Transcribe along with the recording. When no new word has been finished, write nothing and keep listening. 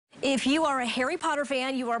If you are a Harry Potter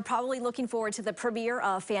fan, you are probably looking forward to the premiere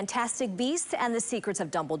of Fantastic Beasts and the Secrets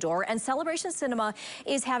of Dumbledore. And Celebration Cinema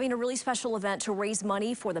is having a really special event to raise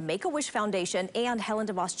money for the Make-A-Wish Foundation and Helen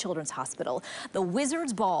DeVos Children's Hospital. The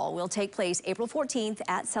Wizard's Ball will take place April 14th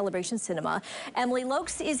at Celebration Cinema. Emily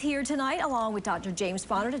Lokes is here tonight along with Dr. James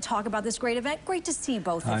Bonner to talk about this great event. Great to see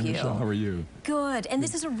both of you. Hi, Michelle. How are you? Good. And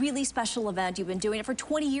this is a really special event. You've been doing it for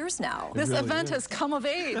 20 years now. This event has come of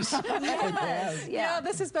age. Yes. Yeah,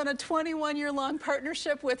 this has been a 21-year-long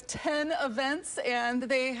partnership with 10 events, and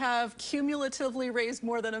they have cumulatively raised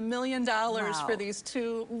more than $1 million for these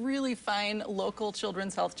two really fine local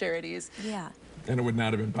children's health charities. Yeah. And it would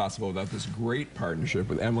not have been possible without this great partnership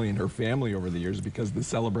with Emily and her family over the years, because the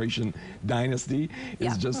Celebration dynasty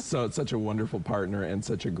is just such a wonderful partner and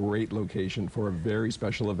such a great location for a very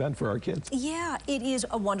special event for our kids. Yeah, it is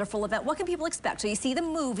a wonderful event. What can people expect? So you see the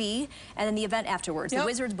movie and then the event afterwards, the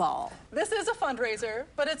Wizard's Ball. This is a fundraiser,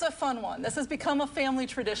 but it's a fun one. This has become a family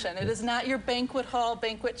tradition. It is not your banquet hall,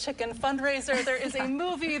 banquet chicken fundraiser. There is a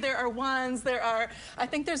movie, there are wands, I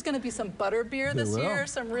think there's going to be some butterbeer this year,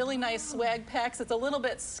 some really nice swag packs. It's a little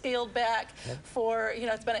bit scaled back for,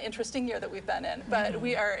 it's been an interesting year that we've been in. But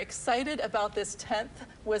we are excited about this 10th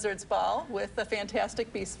Wizard's Ball with the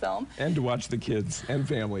Fantastic Beasts film. And to watch the kids and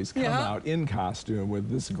families come out in costume with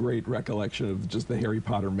this great recollection of just the Harry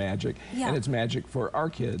Potter magic. And it's magic for our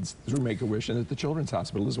kids through Make-A-Wish and at the Children's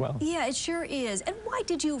Hospital as well. Yeah, it sure is. And why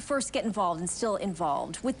did you first get involved and still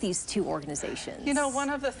involved with these two organizations? You know, one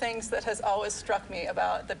of the things that has always struck me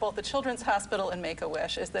about both the Children's Hospital and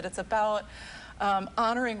Make-A-Wish is that it's about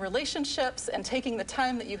honoring relationships and taking the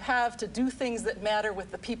time that you have to do things that matter with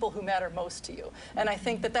the people who matter most to you. And I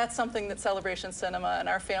think that that's something that Celebration Cinema and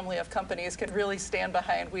our family of companies can really stand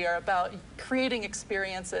behind. We are about creating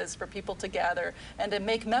experiences for people to gather and to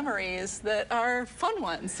make memories that are fun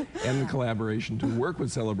ones. And the collaboration to work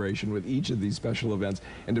with Celebration with each of these special events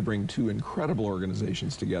and to bring two incredible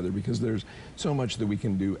organizations together, because there's so much that we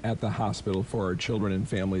can do at the hospital for our children and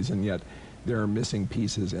families, and yet there are missing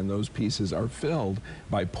pieces, and those pieces are filled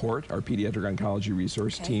by PORT, our pediatric oncology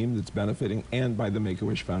resource team that's benefiting, and by the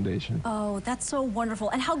Make-A-Wish Foundation. Oh, that's so wonderful.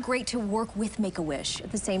 And how great to work with Make-A-Wish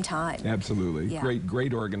at the same time. Absolutely. Yeah.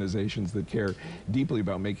 Great organizations that care deeply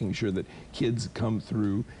about making sure that kids come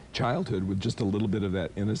through childhood with just a little bit of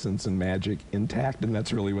that innocence and magic intact, and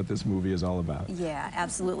that's really what this movie is all about. Yeah,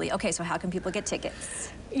 absolutely. Okay, so how can people get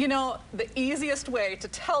tickets? You know, the easiest way to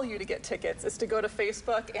tell you to get tickets is to go to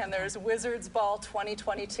Facebook, and there's Wizard's Ball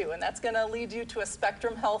 2022, and that's going to lead you to a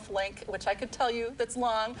Spectrum Health link, which I could tell you that's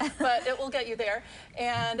long, but it will get you there.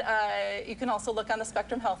 And you can also look on the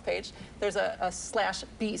Spectrum Health page. There's a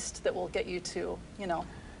 /beast that will get you to,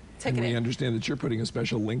 And we understand that you're putting a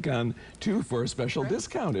special link on, too, for a special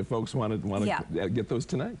discount if folks want to get those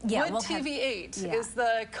tonight. Yeah, TV8 is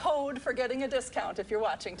the code for getting a discount if you're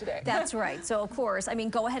watching today. That's right. So, of course, I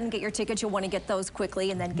mean, go ahead and get your tickets. You'll want to get those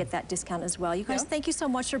quickly and then get that discount as well. You guys, thank you so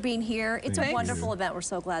much for being here. It's a wonderful event. We're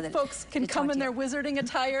so glad that folks can come in their wizarding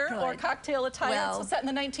attire or cocktail attire. It's set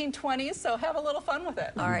in the 1920s, so have a little fun with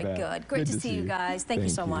it. All right, good. Great to see you guys. Thank you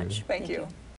so much. Thank you.